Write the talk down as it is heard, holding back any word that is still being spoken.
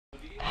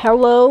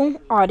Hello,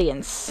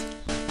 audience.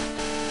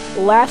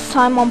 Last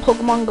time on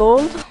Pokemon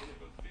Gold,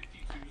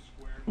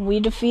 we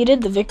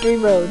defeated the Victory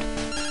Road.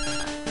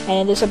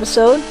 And in this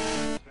episode,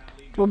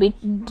 we'll be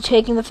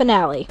taking the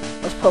finale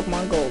of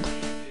Pokemon Gold.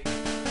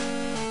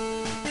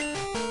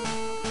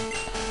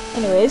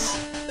 Anyways,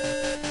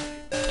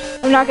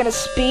 I'm not gonna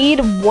speed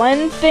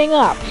one thing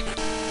up,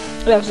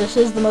 because this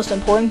is the most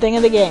important thing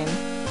of the game.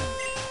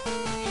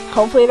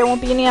 Hopefully there won't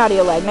be any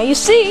audio lag. Now you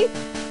see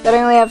that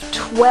I only have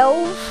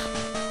 12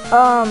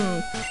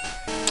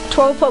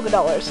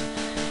 Pokédollars.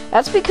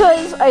 That's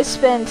because I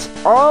spent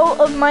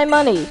all of my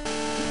money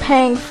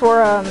paying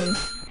for a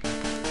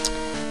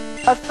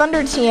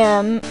Thunder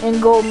TM in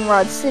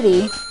Goldenrod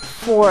City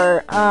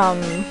for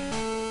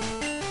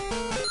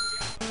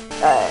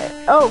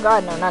oh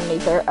god, no, not an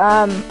Ether.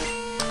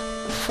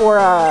 For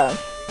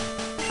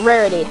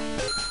Rarity.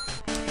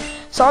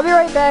 So I'll be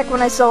right back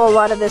when I sell a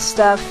lot of this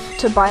stuff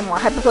to buy more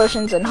Hyper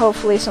Potions and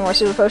hopefully some more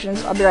Super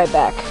Potions. I'll be right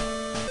back.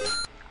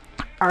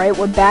 Alright,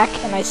 we're back,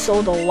 and I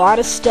sold a lot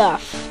of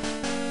stuff.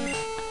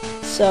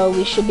 So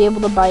we should be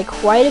able to buy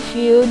quite a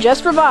few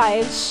just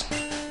revives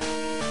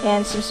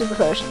and some Super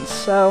Potions.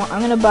 So I'm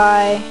gonna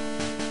buy,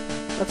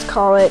 let's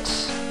call it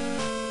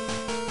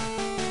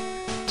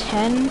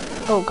 10.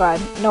 Oh god,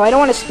 no, I don't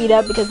want to speed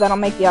up because that'll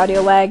make the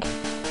audio lag.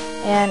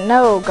 And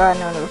no, god,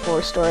 no, another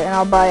 4-star. And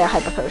I'll buy a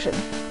Hyper Potion.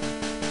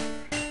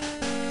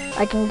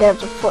 I can get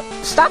up to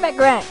Stop it,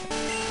 Grant!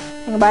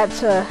 I can buy up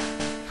to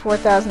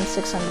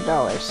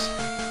 $4,600.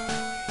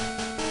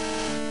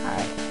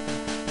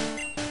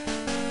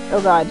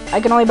 Oh god, I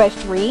can only buy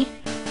 3?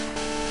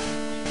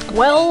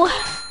 Well,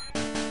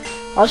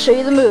 I'll show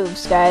you the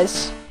moves,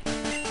 guys.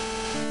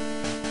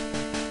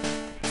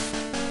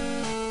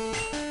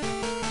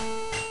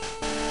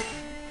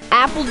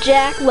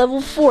 Applejack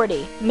level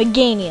 40,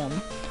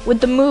 Meganium,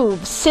 with the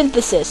moves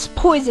Synthesis,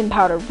 Poison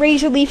Powder,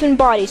 Razor Leaf, and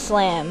Body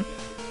Slam.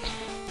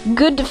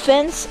 Good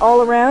defense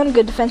all around,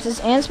 good defenses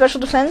and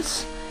special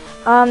defense.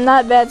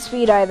 Not bad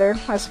speed either,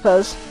 I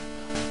suppose.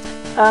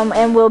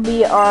 And will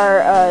be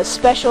our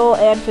special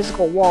and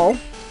physical wall.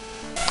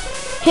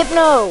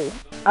 Hypno,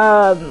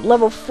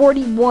 level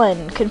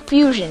 41,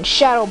 Confusion,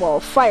 Shadow Ball,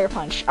 Fire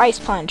Punch, Ice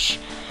Punch.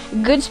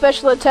 Good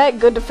special attack,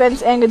 good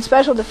defense, and good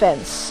special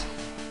defense.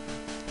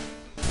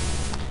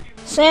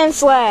 Sand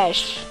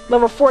Slash,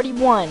 level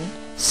 41,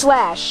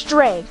 Slash,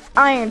 Strength,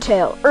 Iron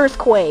Tail,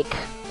 Earthquake.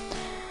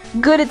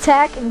 Good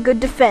attack and good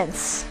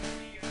defense.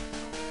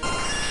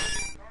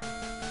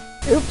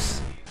 Oops.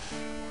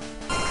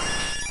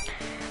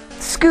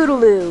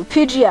 Scootaloo,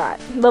 Pidgeot,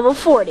 level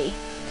 40.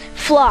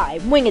 Fly,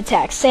 Wing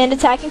Attack, Sand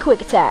Attack, and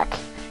Quick Attack.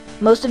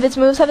 Most of its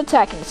moves have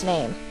attack in its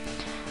name.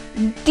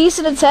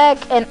 Decent attack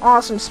and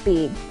awesome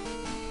speed.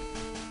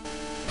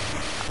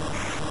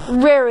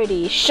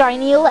 Rarity,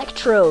 Shiny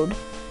Electrode.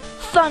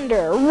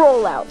 Thunder,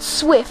 Rollout,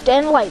 Swift,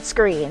 and Light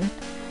Screen.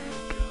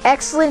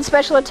 Excellent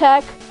special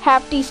attack,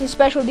 half decent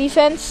special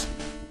defense.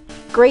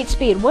 Great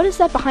speed. What is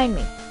that behind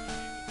me?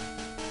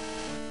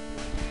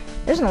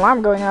 There's an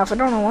alarm going off, I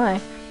don't know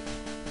why.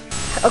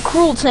 A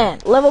Cruel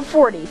Tent, level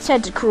 40,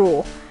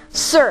 Tentacruel,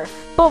 Surf,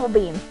 Bubble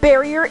Beam,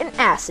 Barrier, and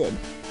Acid.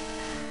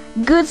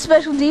 Good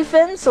special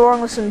defense,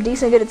 along with some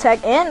decent good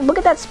attack, and look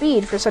at that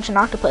speed for such an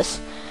octopus.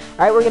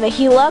 Alright, we're gonna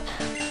heal up,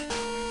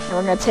 and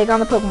we're gonna take on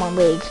the Pokemon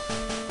League.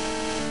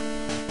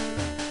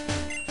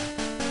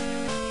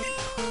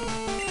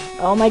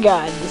 Oh my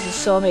god, this is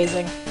so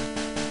amazing.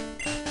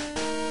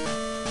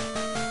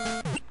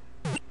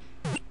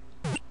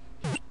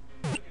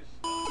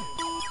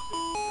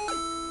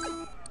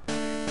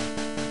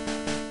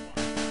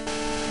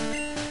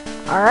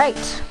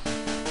 Alright,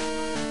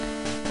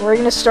 we're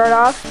gonna start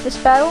off this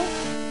battle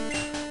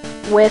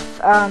with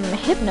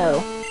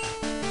Hypno.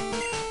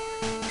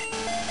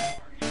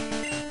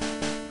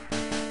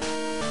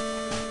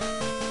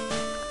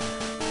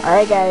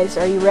 Alright guys,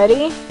 are you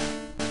ready?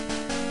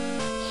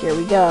 Here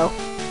we go.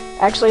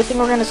 Actually, I think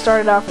we're gonna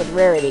start it off with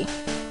Rarity.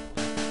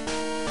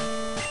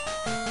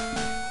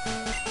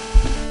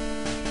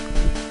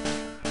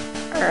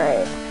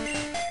 Alright.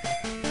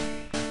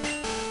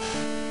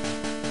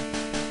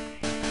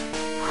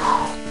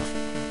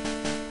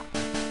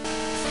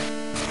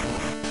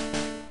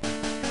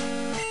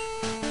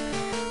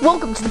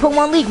 Welcome to the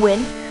Pokemon League,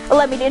 Win.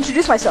 Allow me to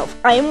introduce myself.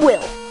 I am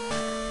Will.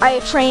 I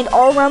have trained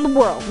all around the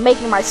world,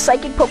 making my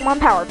psychic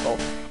Pokemon powerful.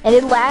 And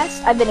at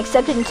last, I've been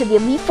accepted into the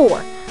Elite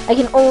Four. I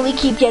can only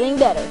keep getting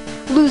better.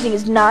 Losing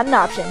is not an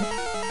option.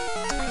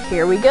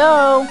 Here we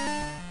go.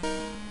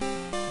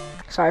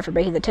 Sorry for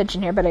breaking the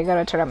tension here, but I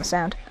gotta turn on the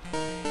sound.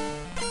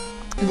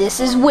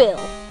 This is Will.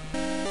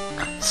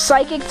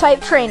 Psychic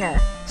type trainer.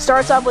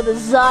 Starts off with a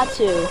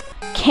Xatu.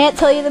 Can't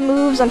tell you the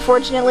moves,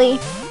 unfortunately.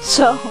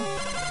 So...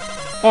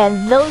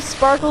 And those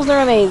sparkles are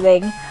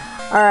amazing.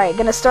 Alright,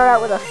 gonna start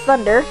out with a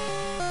Thunder.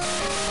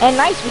 And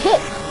nice, we hit.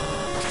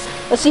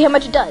 Let's see how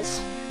much it does.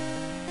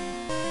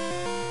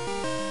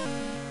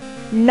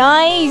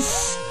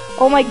 Nice!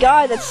 Oh my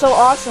god, that's so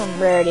awesome,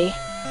 Rarity.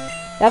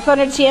 That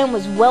Thunder TM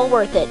was well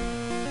worth it.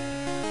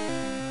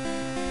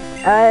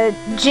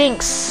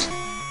 Jinx.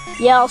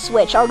 Yeah, I'll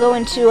switch. I'll go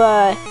into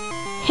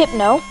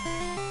Hypno.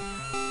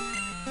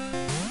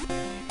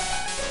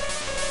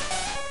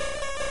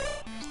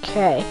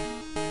 Okay.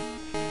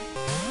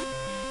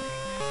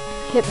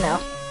 Hypno.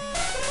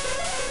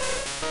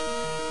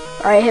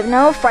 Alright,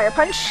 Hypno, Fire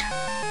Punch.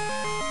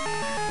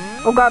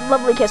 Oh god,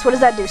 Lovely Kiss. What does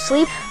that do?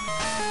 Sleep?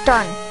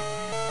 Darn.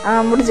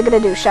 What is it gonna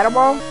do? Shadow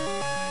Ball?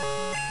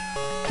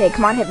 Okay,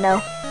 come on,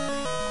 Hypno.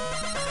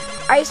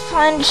 Ice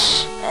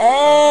Punch.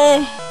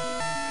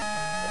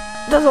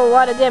 Does a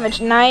lot of damage.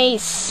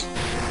 Nice.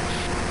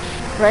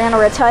 We're gonna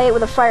retaliate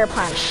with a Fire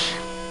Punch.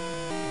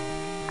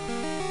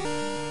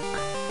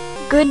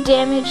 Good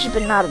damage,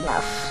 but not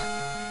enough.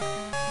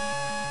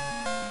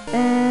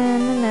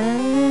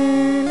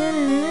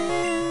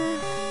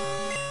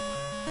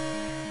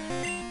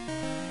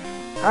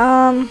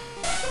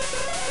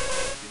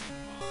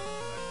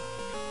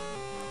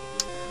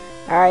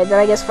 Alright, then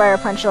I guess Fire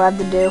Punch will have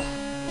to do.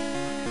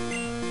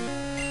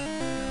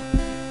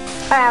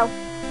 Ow.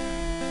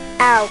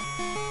 Ow.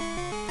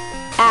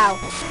 Ow.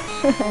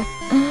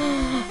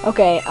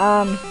 Okay,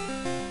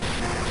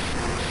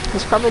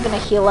 he's probably gonna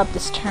heal up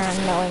this turn,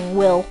 knowing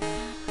Will.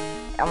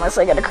 Unless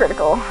I get a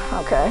critical.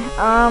 Okay,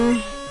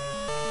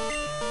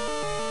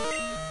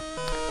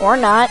 or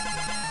not.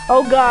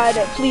 Oh god,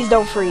 please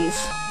don't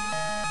freeze.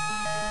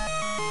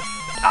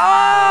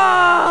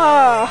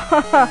 Ah!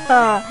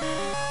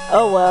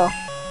 Oh well.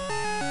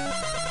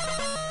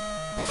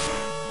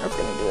 That's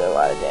gonna do a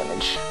lot of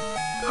damage.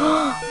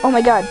 Oh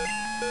my god.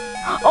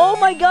 Oh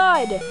my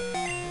god!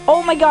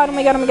 Oh my god, oh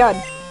my god, oh my god.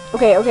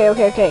 Okay.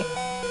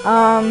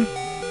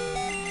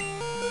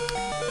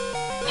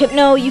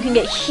 Hypno, you can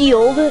get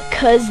healed,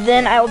 cause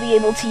then I'll be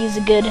able to use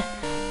a good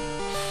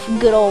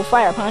old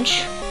Fire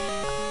Punch.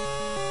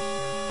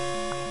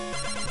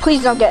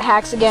 Please don't get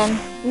hacks again.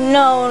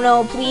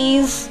 No,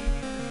 please.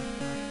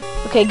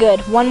 Okay,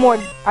 good. One more.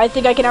 I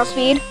think I can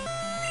outspeed.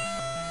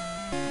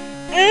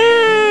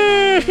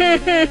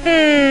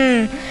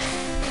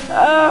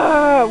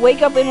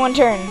 Wake up in one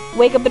turn.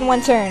 Wake up in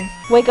one turn.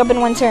 Wake up in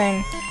one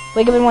turn.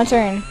 Wake up in one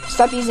turn.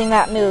 Stop using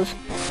that move.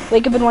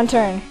 Wake up in one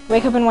turn.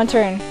 Wake up in one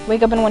turn.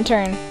 Wake up in one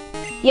turn.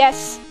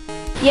 Yes.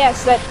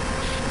 Yes, that...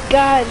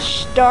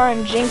 Gosh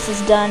darn, Jinx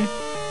is done.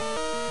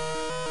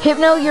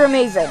 Hypno, you're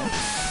amazing.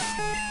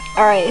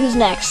 Alright, who's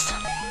next?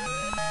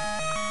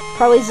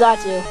 Probably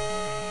Xatu.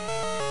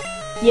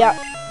 Yep.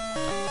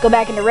 Go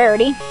back into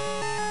Rarity.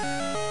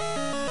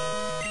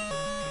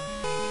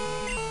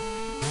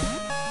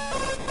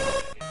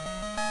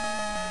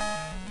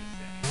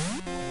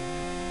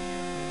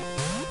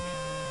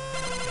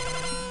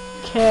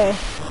 Okay.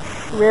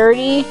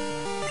 Rarity.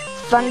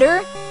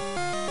 Thunder.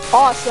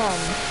 Awesome.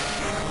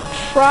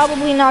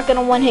 Probably not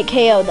gonna one-hit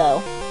KO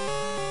though.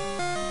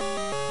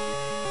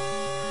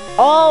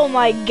 Oh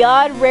my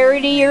god,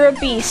 Rarity, you're a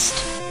beast.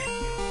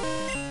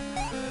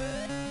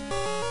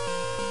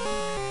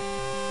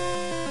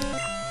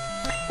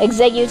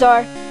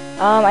 Exeggutor.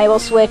 I will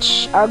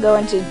switch. I'll go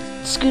into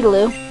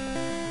Scootaloo.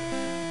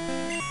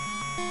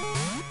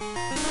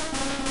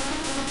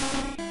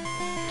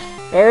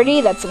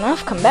 Rarity, that's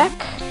enough. Come back.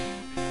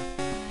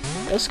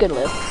 Go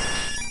Scootaloo.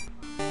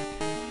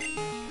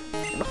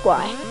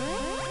 Fly.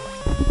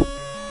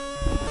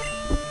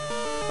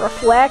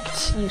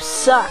 Reflect, you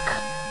suck.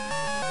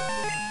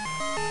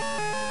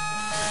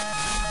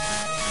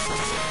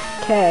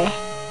 Okay.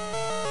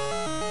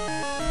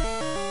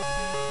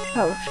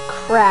 Oh,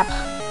 crap.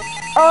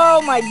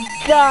 Oh my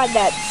god,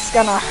 that's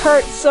gonna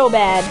hurt so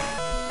bad.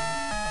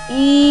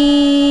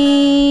 Eek.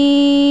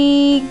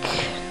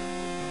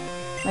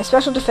 My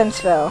special defense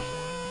fell.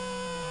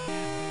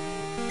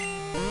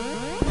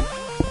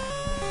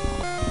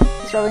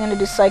 He's probably gonna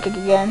do Psychic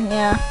again,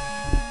 yeah.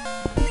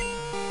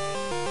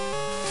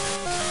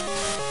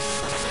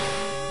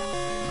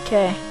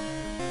 Okay.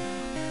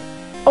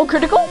 Oh,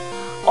 critical?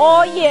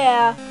 Oh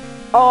yeah!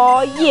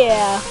 Oh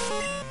yeah!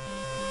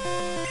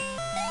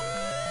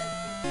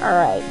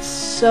 Alright,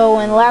 so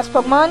and the last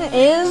Pokemon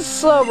is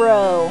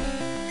Slowbro.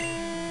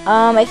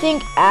 I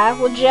think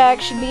Applejack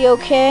should be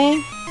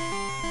okay.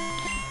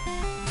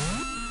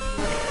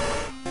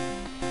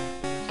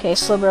 Okay,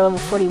 Slowbro level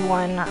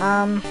 41.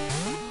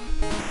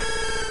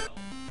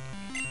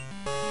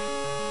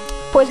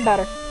 Poison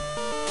Powder.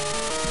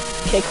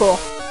 Okay, cool.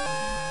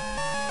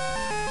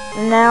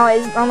 Now,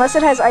 unless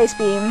it has Ice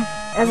Beam,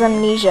 as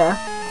Amnesia.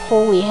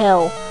 Holy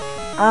hell.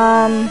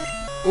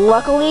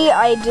 Luckily,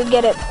 I did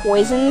get it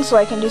poisoned, so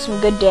I can do some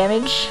good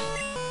damage.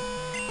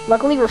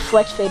 Luckily,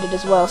 Reflect faded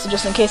as well, so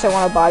just in case I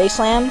want a Body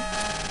Slam.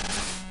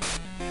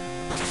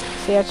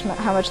 See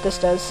how much this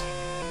does.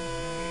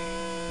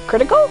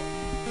 Critical?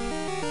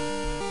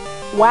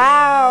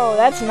 Wow,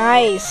 that's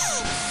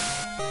nice.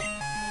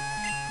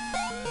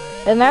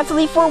 And that's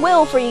Elite Four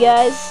Will for you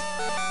guys.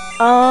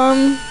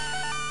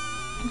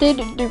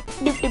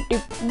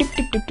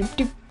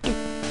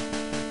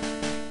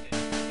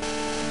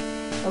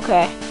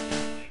 Okay.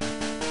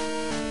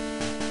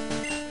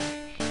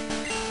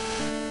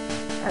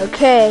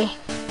 Okay.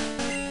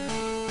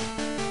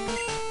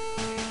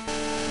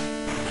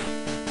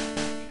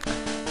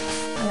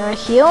 I'm gonna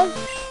heal.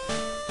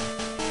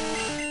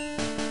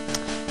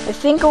 I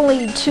think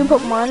only 2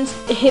 Pokemon,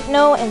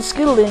 Hypno and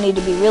Scootaloo, need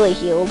to be really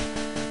healed.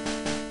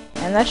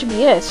 And that should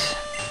be it,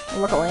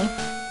 luckily.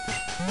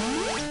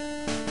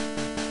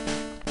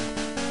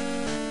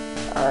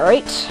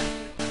 Alright.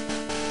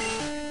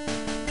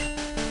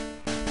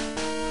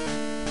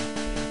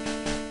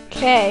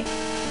 Okay.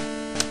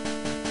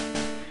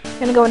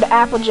 Gonna go into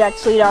Applejack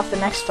to lead off the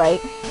next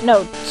fight.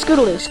 No,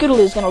 Scootaloo.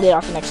 Scootaloo's gonna lead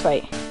off the next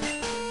fight.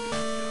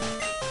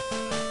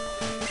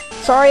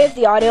 Sorry if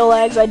the audio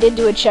lags. I did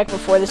do a check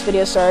before this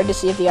video started to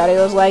see if the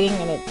audio was lagging,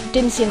 and it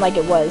didn't seem like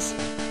it was.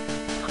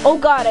 Oh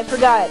god, I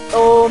forgot.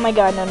 Oh my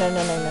god, no.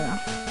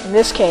 In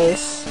this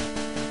case,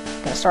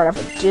 I'm gonna start off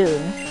with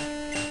Dune.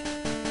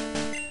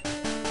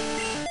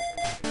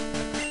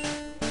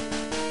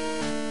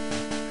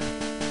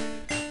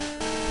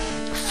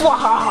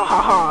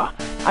 Fwahahaha!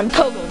 I'm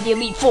Koga, the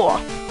Elite Four.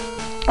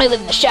 I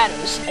live in the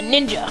shadows, a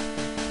ninja.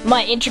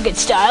 My intricate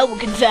style will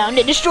confound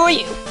and destroy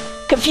you.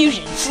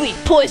 Confusion, sleep,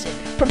 poison.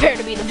 Prepare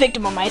to be the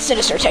victim of my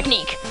sinister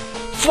technique.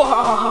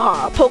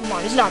 Fwahahaha!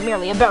 Pokemon is not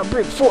merely about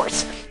brute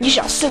force. You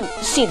shall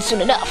see it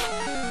soon enough.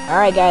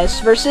 Alright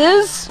guys,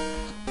 versus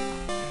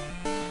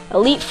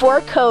Elite Four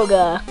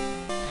Koga.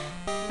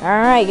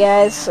 Alright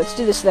guys, let's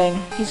do this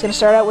thing. He's gonna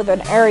start out with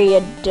an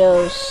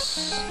Ariados.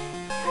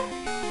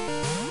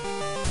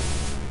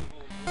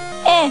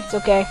 It's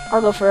okay.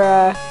 I'll go for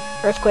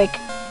Earthquake.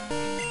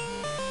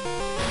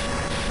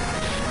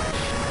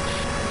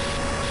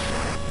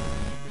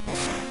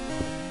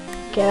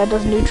 Okay, that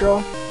does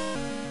neutral.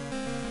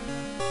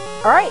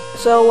 Alright,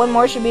 so one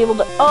more should be able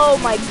to... Oh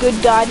my good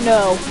god,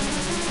 no.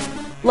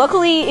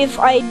 Luckily, if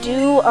I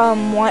do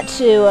want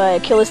to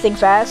kill this thing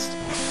fast,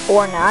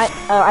 or not,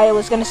 I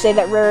was going to say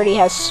that Rarity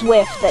has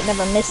Swift that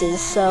never misses,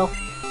 so...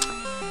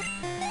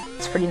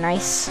 It's pretty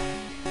nice.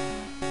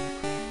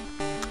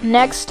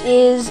 Next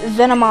is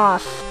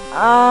Venomoth.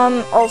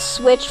 I'll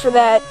switch for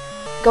that.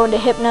 Go into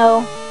Hypno.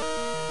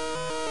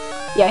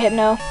 Yeah,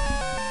 Hypno.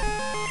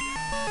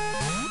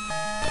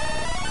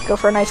 Go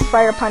for a nice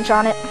Fire Punch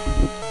on it.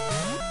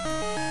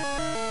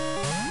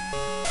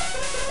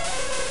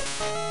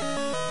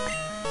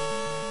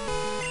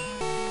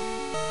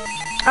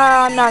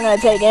 I'm not gonna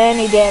take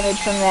any damage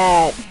from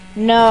that.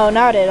 No,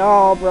 not at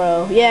all,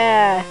 bro.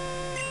 Yeah.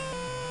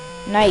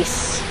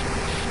 Nice.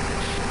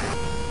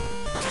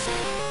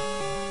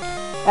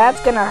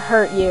 That's gonna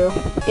hurt you,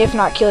 if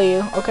not kill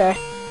you. Okay.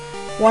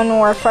 One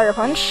more Fire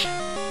Punch.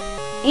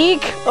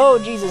 Eek! Oh,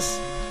 Jesus.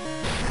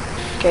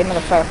 Okay,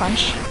 another Fire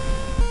Punch.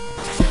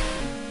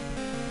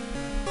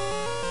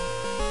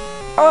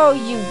 Oh,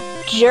 you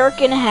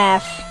jerk and a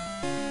half.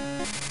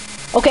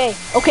 Okay.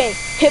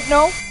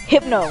 Hypno.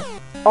 Hypno.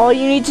 All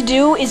you need to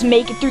do is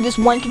make it through this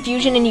one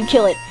confusion and you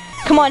kill it.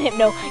 Come on,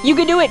 Hypno. You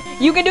can do it.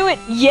 You can do it.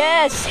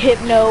 Yes,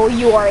 Hypno.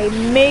 You are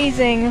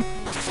amazing.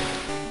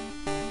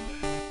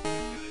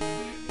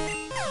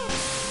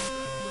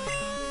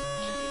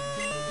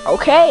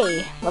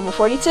 Okay, level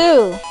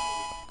 42.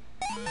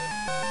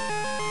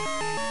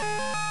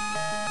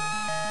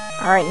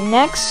 Alright,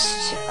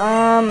 next,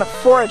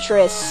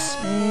 Fortress.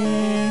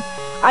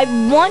 I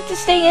want to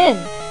stay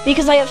in,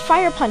 because I have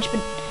Fire Punch,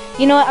 but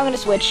you know what, I'm gonna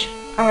switch.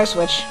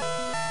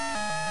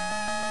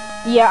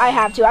 Yeah, I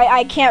have to.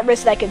 I can't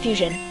risk that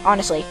confusion,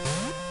 honestly.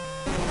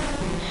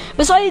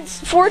 Besides,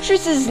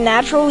 Fortress's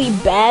naturally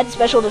bad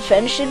special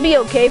defense should be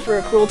okay for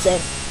a Cruel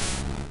type.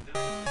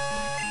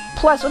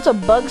 Plus, what's a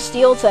Bug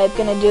Steel type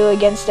gonna do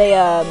against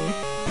a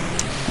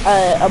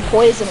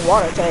Poison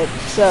Water type?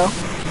 So,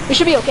 we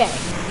should be okay.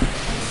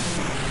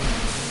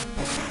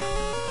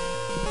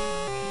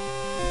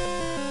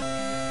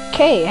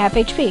 Okay, half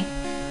HP.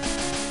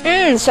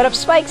 Set up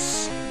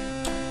spikes.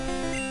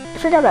 I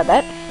forgot about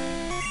that.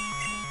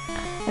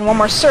 And one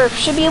more Surf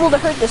should be able to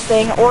hurt this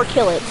thing or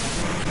kill it.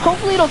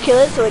 Hopefully it'll kill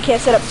it so it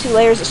can't set up 2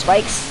 layers of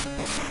spikes.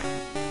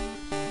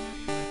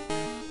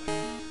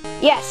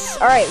 Yes!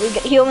 Alright,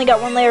 he only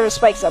got 1 layer of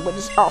spikes up, which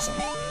is awesome.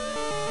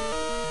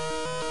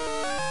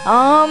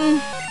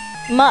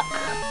 Muck.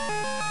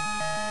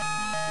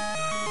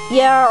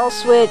 Yeah, I'll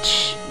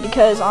switch,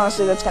 because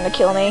honestly that's gonna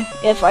kill me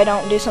if I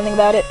don't do something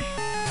about it.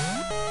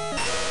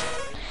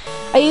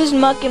 I used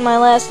Muck in my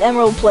last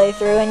Emerald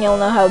playthrough, and you'll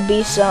know how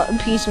beast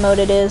mode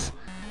it is.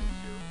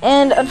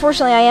 And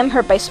unfortunately I am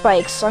hurt by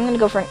spikes, so I'm gonna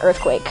go for an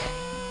Earthquake.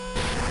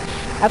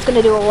 That's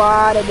gonna do a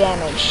lot of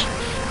damage.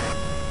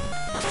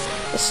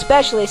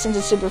 Especially since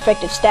it's super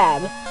effective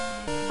stab.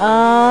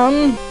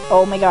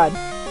 Oh my god.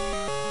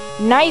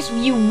 Nice,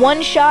 you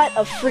one-shot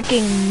a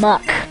freaking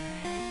Muck.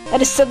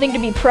 That is something to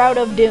be proud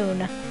of,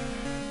 Dune.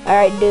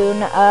 Alright,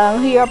 Dune,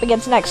 who you're up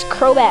against next?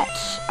 Crobat.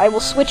 I will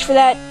switch for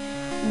that,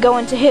 go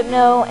into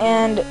Hypno,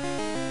 and...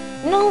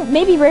 no,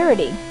 maybe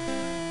Rarity.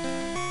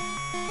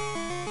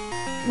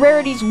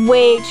 Rarity's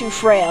way too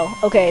frail.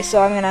 Okay,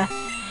 so I'm gonna...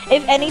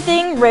 if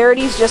anything,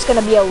 Rarity's just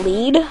gonna be a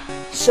lead,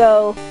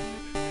 so...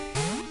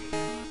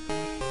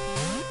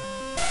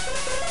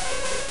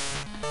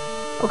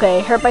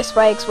 okay, hurt by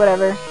spikes,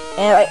 whatever.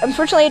 And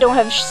unfortunately I don't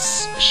have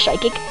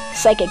Psychic,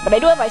 but I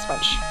do have Ice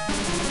Punch.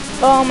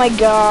 Oh my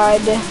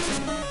god.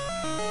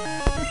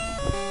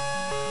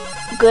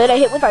 good. I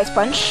hit with Ice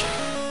Punch.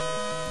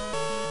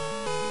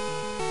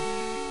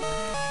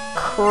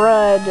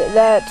 Crud.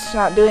 That's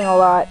not doing a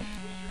lot.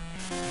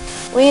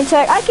 Wing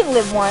attack. I can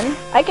live one.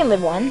 I can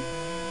live one.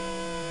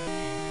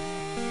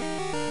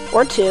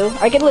 Or two.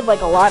 I can live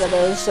like a lot of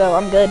those, so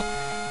I'm good.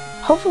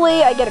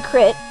 Hopefully I get a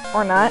crit.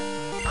 Or not.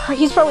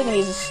 He's probably going to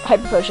use his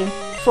Hyper Potion.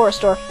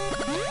 Restore.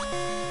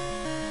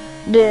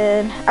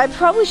 Then I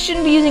probably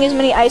shouldn't be using as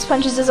many Ice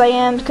Punches as I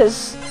am,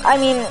 because I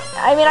mean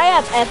I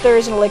have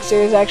Ethers and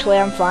Elixirs. Actually,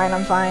 I'm fine.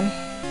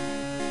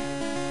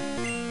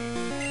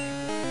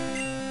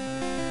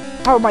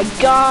 Oh my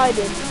god!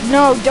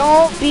 No,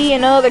 don't be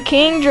another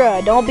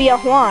Kingdra. Don't be a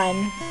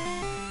Juan.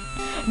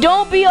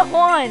 Don't be a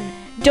Juan.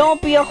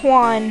 Don't be a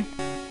Juan.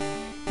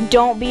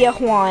 Don't be a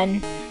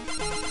Juan.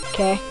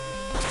 Okay.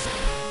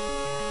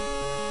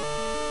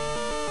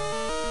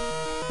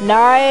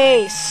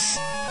 Nice.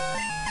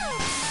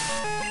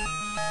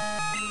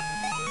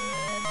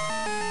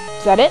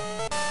 Is that it?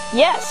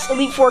 Yes!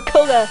 Elite Four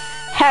Koga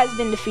has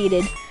been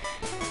defeated.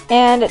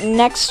 And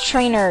next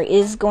trainer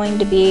is going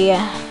to be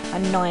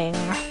annoying.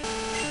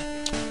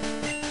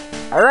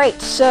 Alright,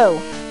 so I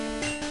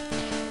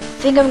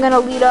think I'm gonna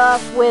lead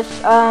off with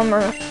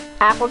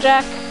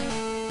Applejack.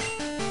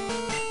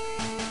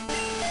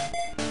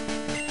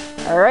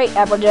 Alright,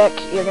 Applejack,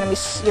 you're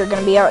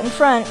gonna be out in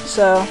front,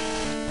 so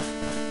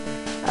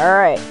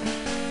alright.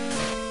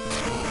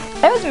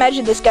 I always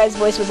imagined this guy's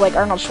voice was like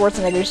Arnold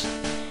Schwarzenegger's.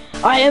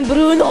 I am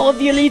Bruno of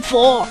the Elite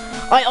Four.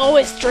 I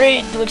always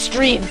train to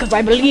extreme because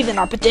I believe in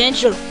our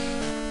potential.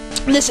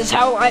 This is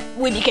how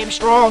we became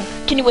strong.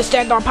 Can you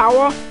withstand our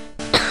power?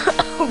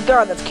 Oh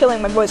god, that's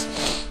killing my voice.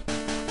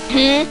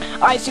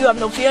 I see you have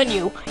no fear in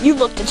you. You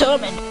look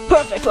determined.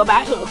 Perfect for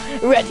battle.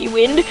 Ready,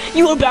 Wind?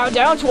 You will bow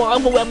down to our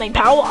overwhelming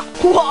power.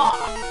 Hoo-ha!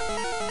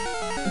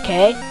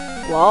 Okay,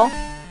 well.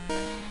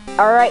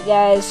 Alright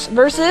guys,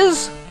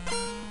 versus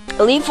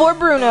Elite Four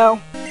Bruno.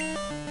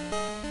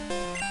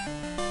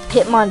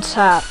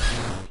 Hitmontop.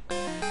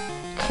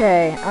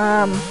 Okay,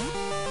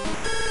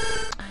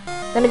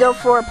 gonna go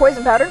for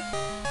Poison Powder.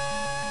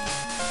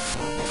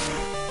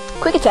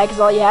 Quick Attack is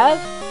all you have.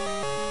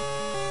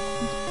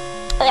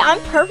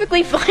 I'm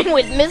perfectly fine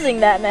with missing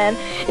that, man.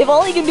 If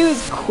all he can do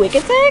is Quick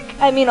Attack,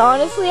 I mean,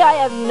 honestly, I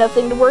have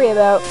nothing to worry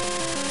about.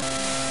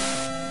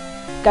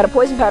 Got a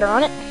Poison Powder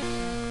on it.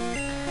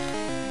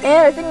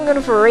 And I think I'm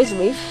going for a Razor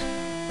Leaf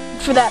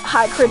for that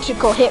high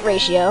critical hit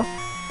ratio.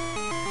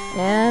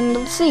 And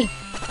let's see.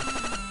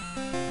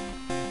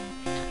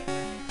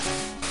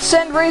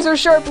 Send Razor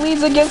Sharp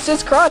leads against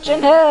its crotch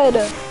and head.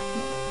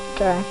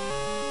 Okay.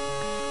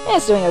 Yeah,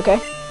 it's doing okay.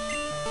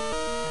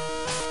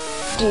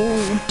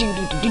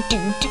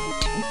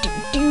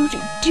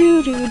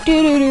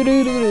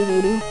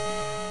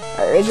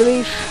 Alright, Razor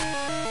Leaf.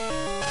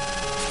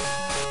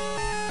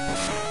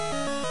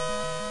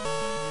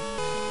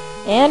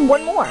 And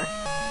one more.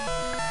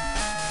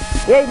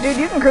 Yeah, dude,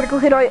 you can critical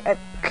hit all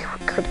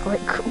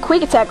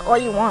quick attack all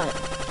you want.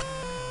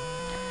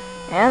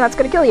 And that's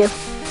gonna kill you.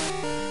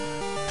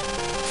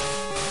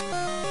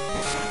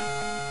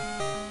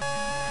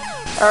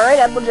 Alright,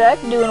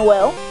 Applejack, doing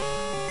well.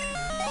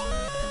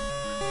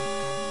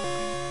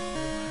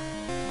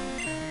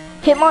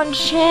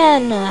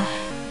 Hitmonchan!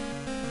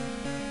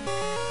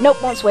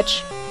 Nope, won't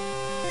switch.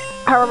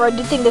 However, I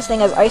do think this thing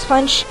has Ice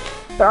Punch,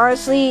 but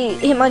honestly,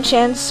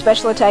 Hitmonchan's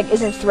special attack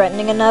isn't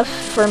threatening enough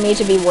for me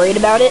to be worried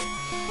about it,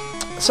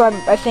 so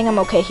I think I'm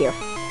okay here.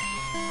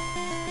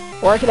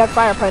 Or I could have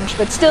Fire Punch,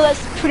 but still, that's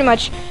pretty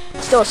much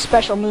still a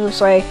special move,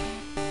 so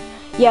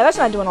yeah, that's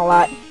not doing a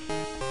lot.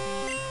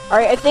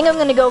 Alright, I think I'm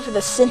gonna go for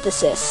the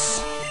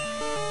Synthesis.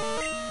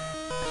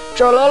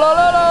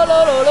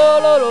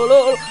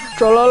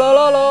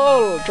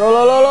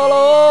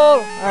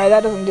 Alright,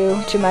 that doesn't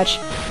do too much.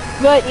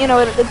 But, you know,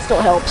 it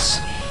still helps.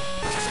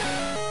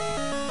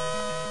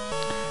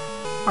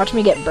 Watch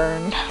me get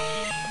burned.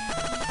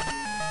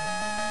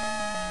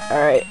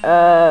 Alright,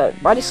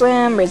 Body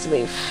Slam, Razor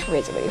Leaf,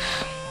 Razor Leaf.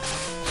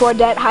 For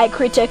that high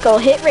critical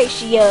hit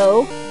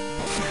ratio.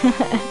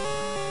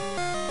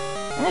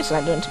 That's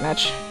not doing too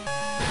much.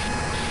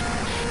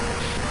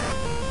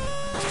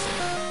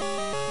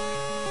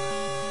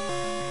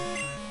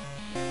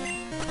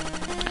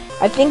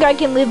 I think I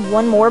can live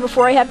one more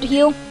before I have to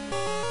heal.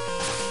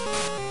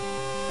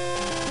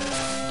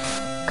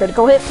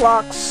 Critical hit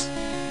blocks.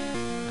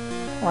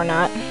 Or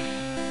not.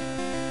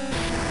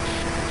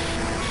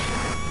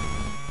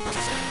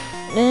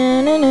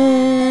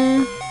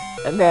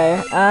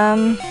 Okay,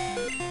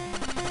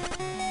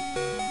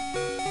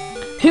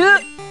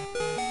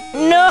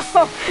 No!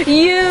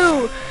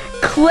 You!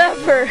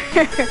 Clever!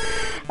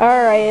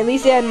 Alright, at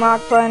least he had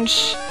Mach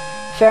Punch.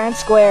 Fair and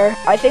square.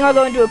 I think I'll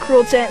go into a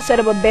Cruel Tent, set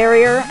up a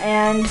barrier,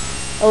 and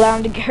allow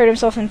him to hurt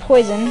himself in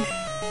poison.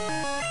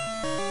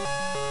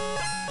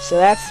 So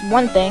that's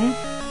one thing.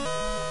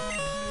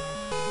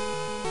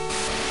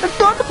 A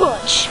Thunder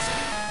Punch!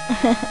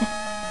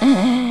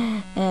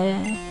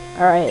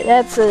 Alright,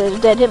 that's a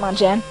dead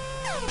Hitmonchan.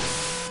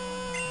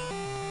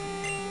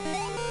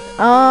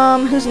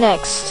 Who's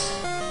next?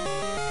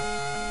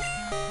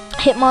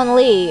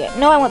 Hitmonlee.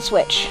 No, I want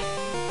Switch.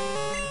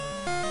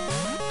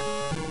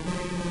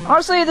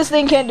 Honestly, this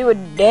thing can't do a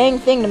dang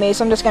thing to me,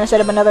 so I'm just gonna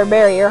set up another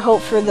barrier,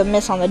 hope for the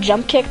miss on the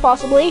jump kick,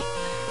 possibly.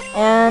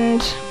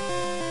 And...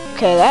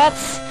 okay,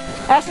 that's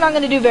not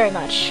gonna do very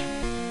much.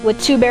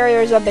 With 2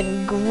 barriers up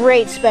and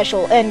great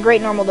special and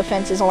great normal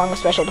defenses along with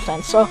special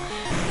defense. So,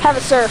 have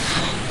a Surf.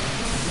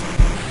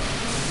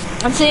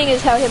 I'm seeing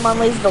as how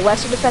Hitmonlee's the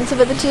lesser defensive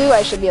of the 2,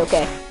 I should be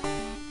okay.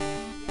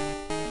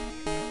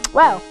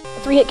 Wow, a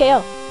 3-hit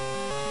KO.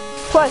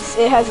 Plus,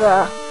 it has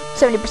a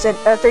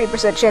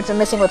 30% chance of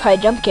missing with high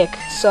jump kick,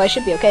 so I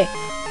should be okay.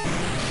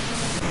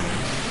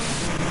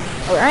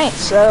 Alright,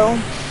 so...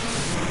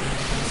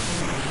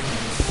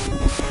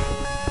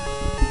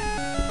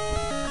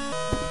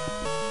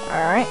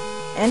 alright,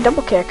 and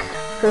double kick,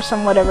 for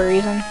some whatever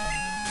reason.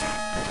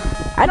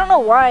 I don't know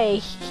why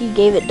he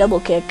gave it double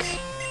kick.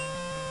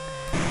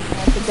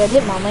 That's a dead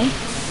Hitmonlee.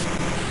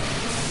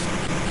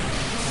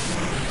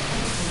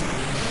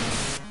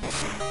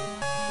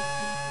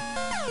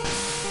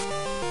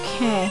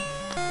 Okay.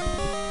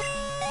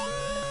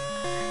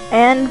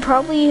 And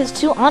probably his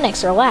 2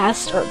 Onix are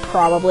last, or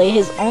probably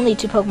his only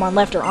 2 Pokemon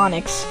left are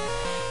Onix.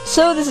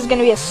 So this is going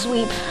to be a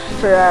sweep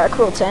for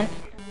Cruel Tent.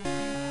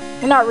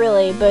 Well, not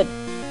really, but,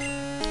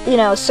 you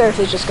know, Surf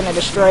is just going to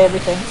destroy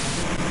everything.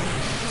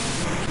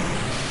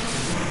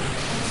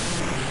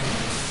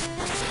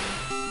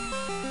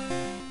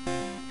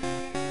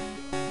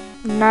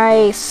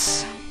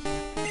 Nice.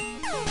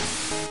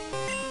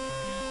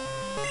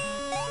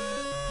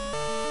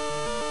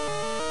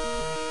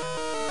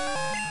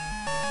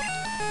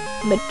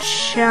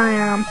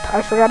 Machamp.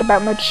 I forgot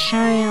about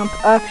Machamp.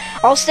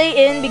 I'll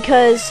stay in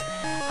because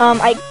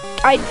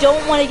I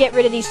don't want to get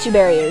rid of these 2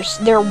 barriers.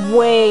 They're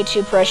way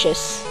too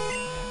precious.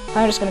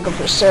 I'm just gonna go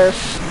for Surf.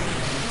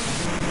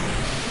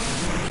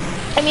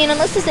 I mean,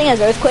 unless this thing has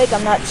Earthquake,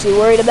 I'm not too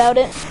worried about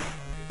it.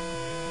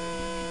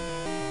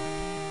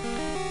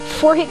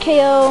 4-hit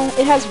KO.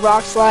 It has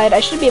Rock Slide. I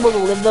should be able to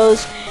live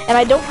those, and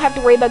I don't have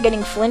to worry about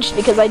getting flinched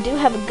because I do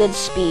have a good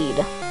speed.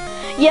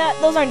 Yeah,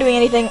 those aren't doing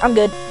anything. I'm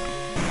good.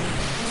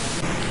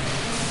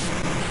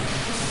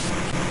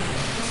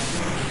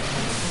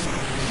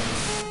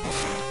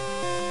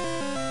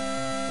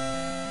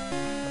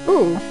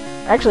 Ooh,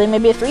 actually,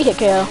 maybe a 3-hit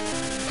KO,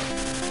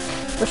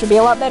 which would be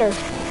a lot better.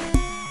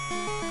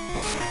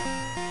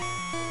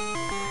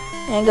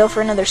 And go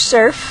for another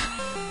Surf.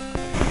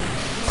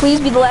 Please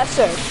be the last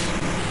Surf.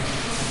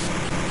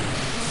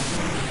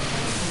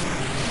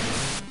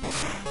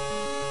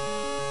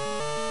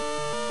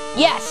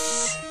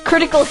 Yes!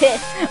 Critical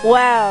hit!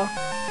 Wow.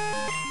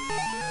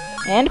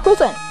 And Cruel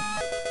Tent.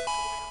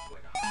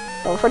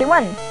 Level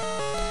 41.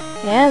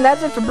 And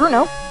that's it for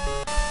Bruno.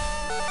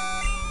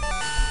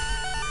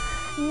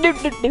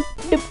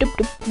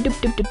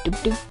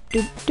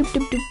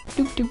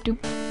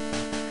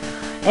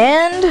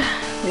 And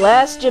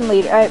last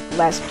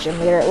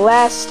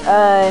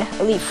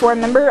Elite Four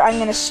member, I'm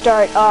gonna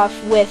start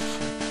off with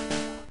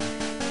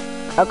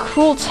a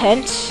Cruel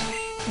Tent.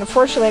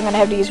 Unfortunately, I'm gonna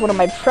have to use one of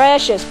my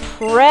precious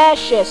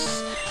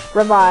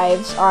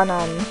revives on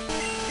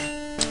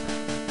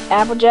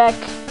Applejack.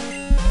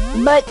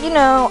 But you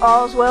know,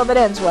 all's well that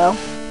ends well.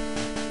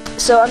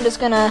 So I'm just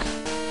gonna.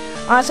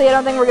 Honestly, I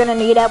don't think we're gonna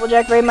need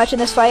Applejack very much in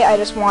this fight. I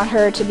just want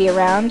her to be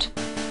around.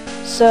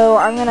 So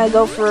I'm gonna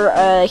go for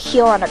a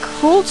heal on a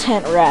Cruel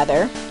Tent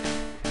rather.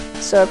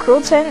 So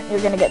Cruel Tent,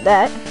 you're gonna get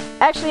that.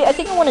 Actually, I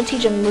think I want to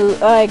teach a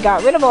move. I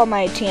got rid of all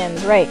my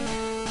TMs, right?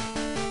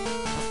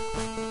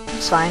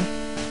 It's fine.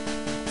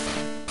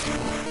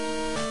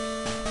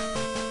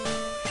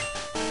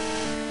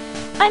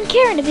 I'm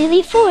Karen of the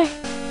Elite Four.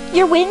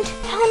 Your Wind?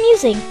 How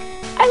amusing.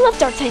 I love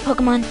Dark-type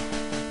Pokemon.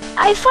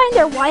 I find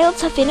their wild,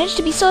 tough image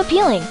to be so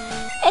appealing,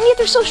 and yet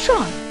they're so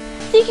strong.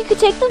 Think you could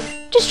take them?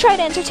 Just try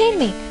to entertain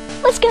me.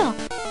 Let's go.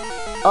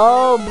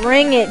 Oh,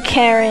 bring it,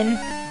 Karen.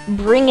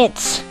 Bring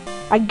it.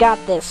 I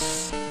got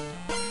this.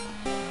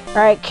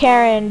 Alright,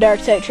 Karen,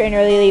 Dark-type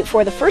trainer of the Elite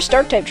Four. The first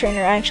Dark-type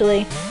trainer,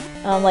 actually.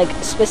 Like,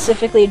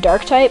 specifically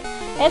Dark-type.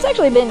 And it's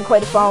actually been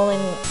quite a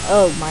following.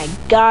 Oh my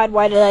god,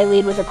 why did I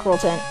lead with a Cruel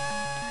Tent?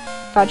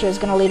 Thought I was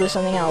gonna lead with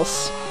something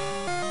else.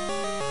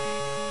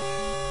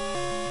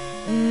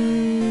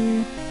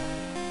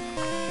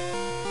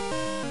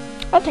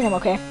 I think I'm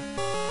okay.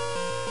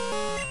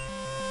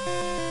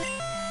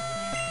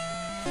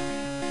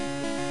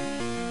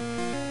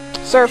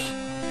 Surf.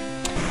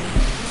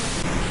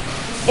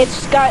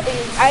 It's got.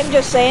 I'm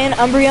just saying,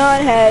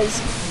 Umbreon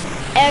has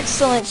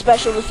excellent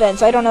special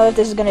defense. I don't know if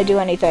this is gonna do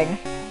anything.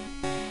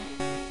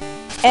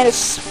 And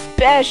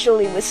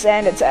especially with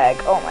Sand Attack.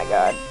 Oh my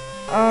god.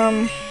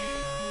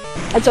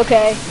 It's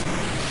okay.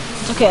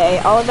 It's okay.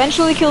 I'll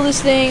eventually kill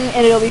this thing,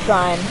 and it'll be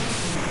fine.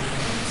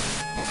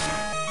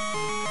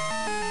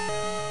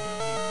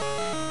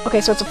 Okay,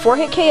 so it's a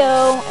 4-hit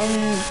KO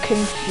and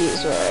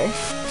Confuse Ray.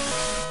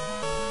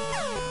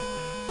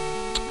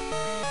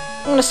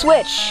 I'm gonna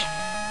switch.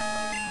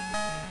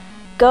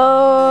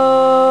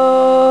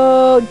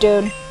 Go,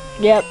 dude.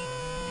 Yep.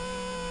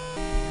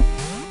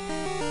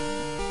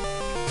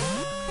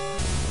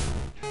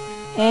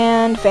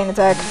 And Feint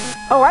Attack.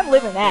 Oh, I'm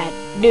living that.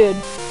 Dude.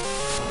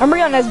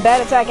 Umbreon has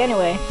bad attack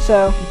anyway,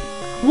 so...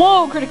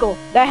 Whoa, critical!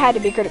 That had to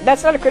be critical.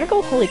 That's not a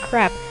critical? Holy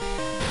crap.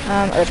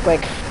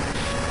 Earthquake.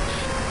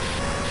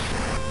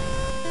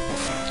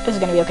 This is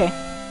gonna be okay.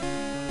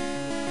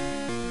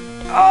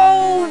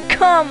 Oh,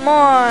 come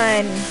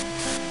on!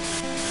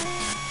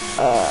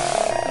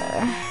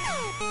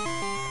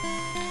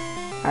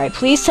 Alright,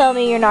 please tell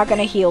me you're not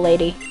gonna heal,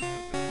 lady.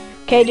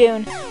 Okay,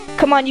 Dune.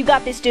 Come on, you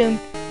got this, Dune.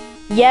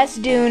 Yes,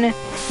 Dune.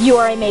 You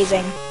are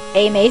amazing.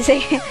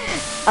 Amazing?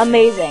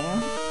 Amazing.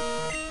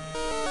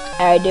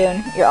 Alright,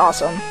 Dune. You're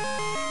awesome.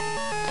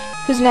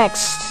 Who's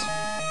next?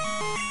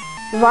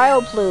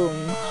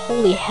 Vileplume.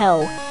 Holy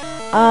hell.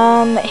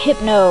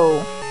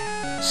 Hypno.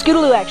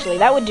 Scootaloo, actually.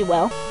 That would do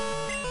well.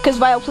 Because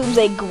Vileplume's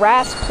a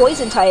grass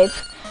poison type.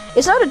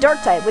 It's not a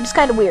dark type, which is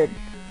kind of weird.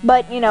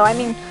 But, you know, I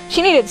mean,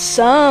 she needed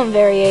some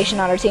variation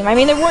on her team. I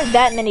mean, there weren't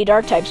that many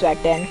dark types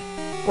back then.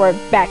 Or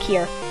back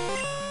here.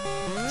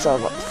 So,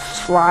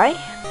 fly?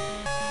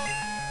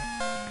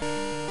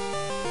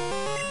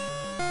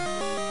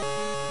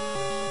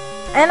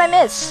 And I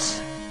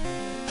missed.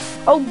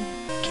 Oh,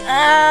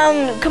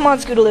 come on,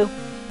 Scootaloo.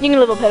 You can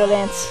level Petal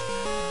Dance.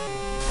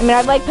 I mean,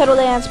 I like Petal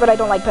Dance, but I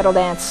don't like Petal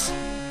Dance.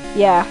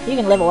 Yeah, you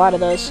can live a lot of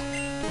those.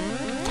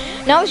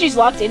 Now that she's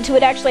locked into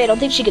it, actually, I don't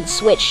think she can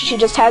switch. She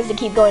just has to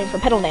keep going for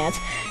Petal Dance.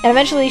 And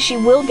eventually she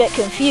will get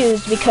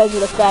confused because of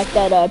the fact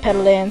that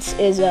Petal Dance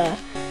is a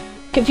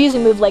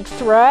confusing move like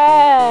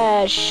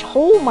Thrash.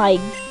 Oh my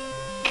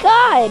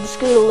god,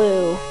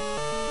 Scootaloo.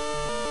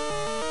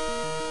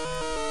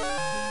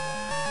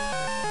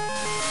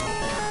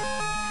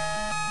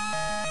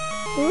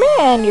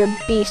 Man, you're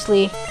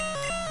beastly.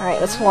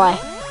 Alright, let's fly.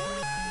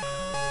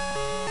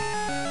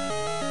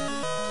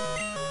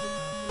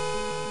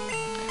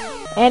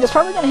 And it's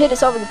probably gonna hit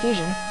itself with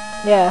Fusion.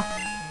 Yeah.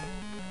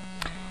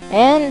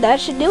 And that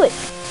should do it.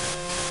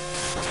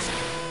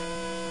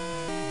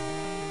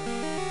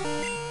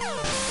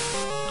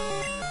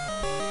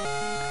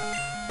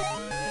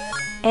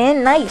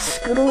 And nice,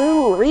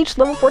 Scootaloo reached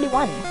level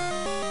 41.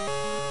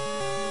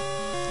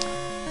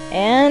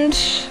 And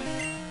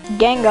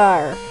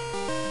Gengar.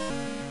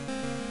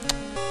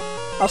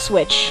 I'll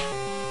switch.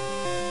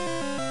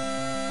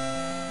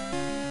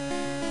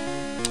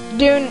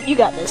 Dune, you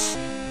got this.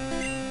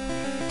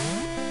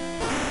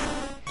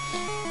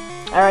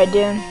 Alright,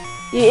 Dune.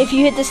 If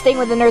you hit this thing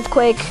with an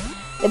earthquake,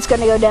 it's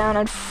gonna go down.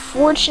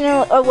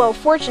 Unfortunately, oh well,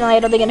 fortunately, I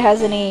don't think it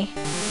has any.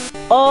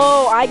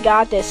 Oh, I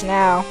got this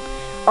now.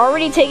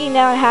 Already taking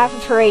down half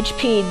of her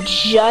HP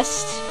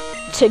just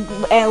to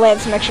land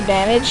some extra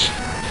damage.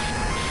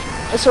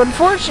 So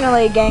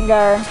unfortunately,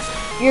 Gengar,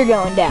 you're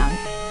going down.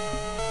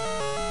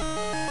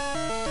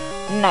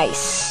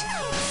 Nice.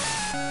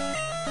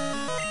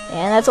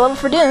 And that's a level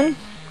for Dune.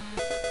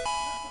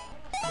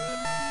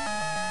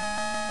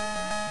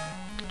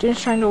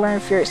 Dune's trying to learn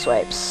Fury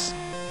Swipes.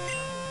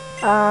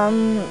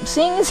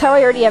 Seeing as how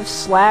I already have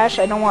Slash,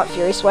 I don't want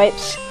Fury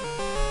Swipes.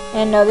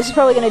 And this is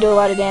probably going to do a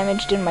lot of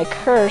damage due to my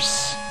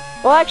Curse.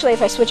 Well, actually,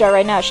 if I switch out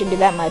right now, it shouldn't do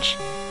that much.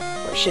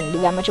 Or it shouldn't do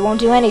that much, it won't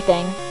do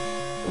anything.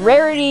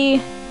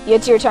 Rarity,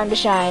 it's your time to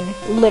shine,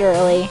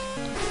 literally.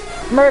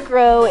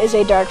 Murkrow is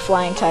a dark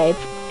flying type.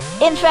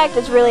 In fact,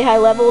 it's really high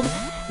leveled.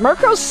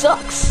 Murkrow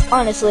sucks,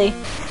 honestly.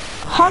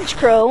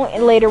 Honchkrow,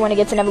 later when it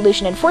gets an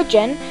evolution in 4th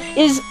gen,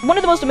 is one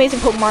of the most amazing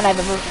Pokemon I've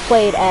ever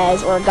played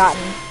as or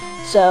gotten.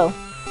 So,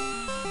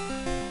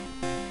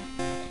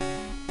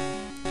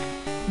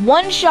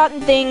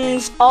 one-shotting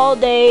things all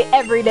day,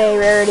 every day,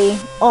 Rarity.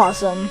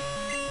 Awesome.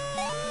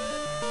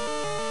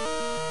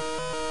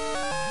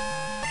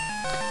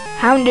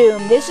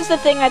 Houndoom. This is the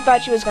thing I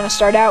thought she was going to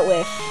start out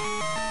with.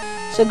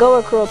 So go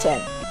a Cruel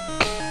Tent.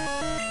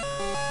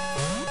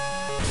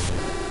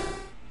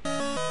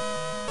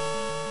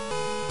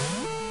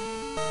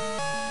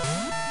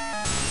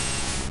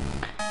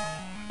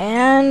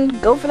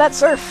 And go for that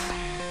Surf.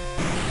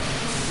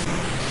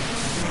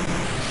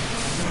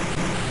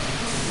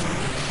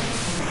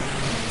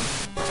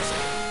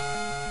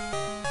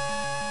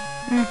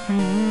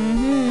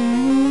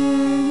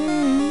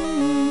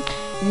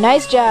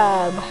 Nice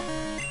job.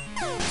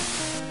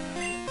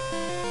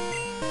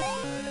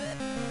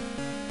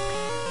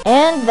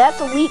 And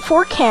that's Elite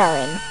Four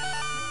Karen.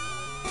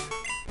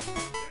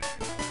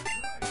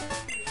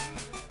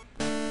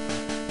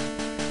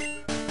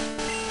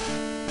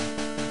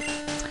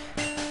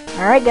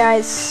 Alright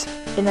guys,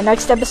 in the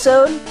next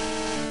episode,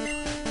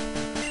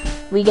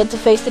 we get to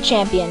face the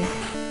champion.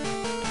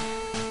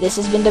 This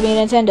has been W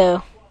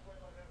Nintendo,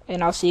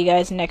 and I'll see you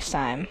guys next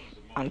time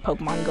on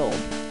Pokemon Gold.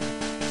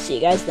 See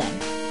you guys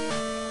then.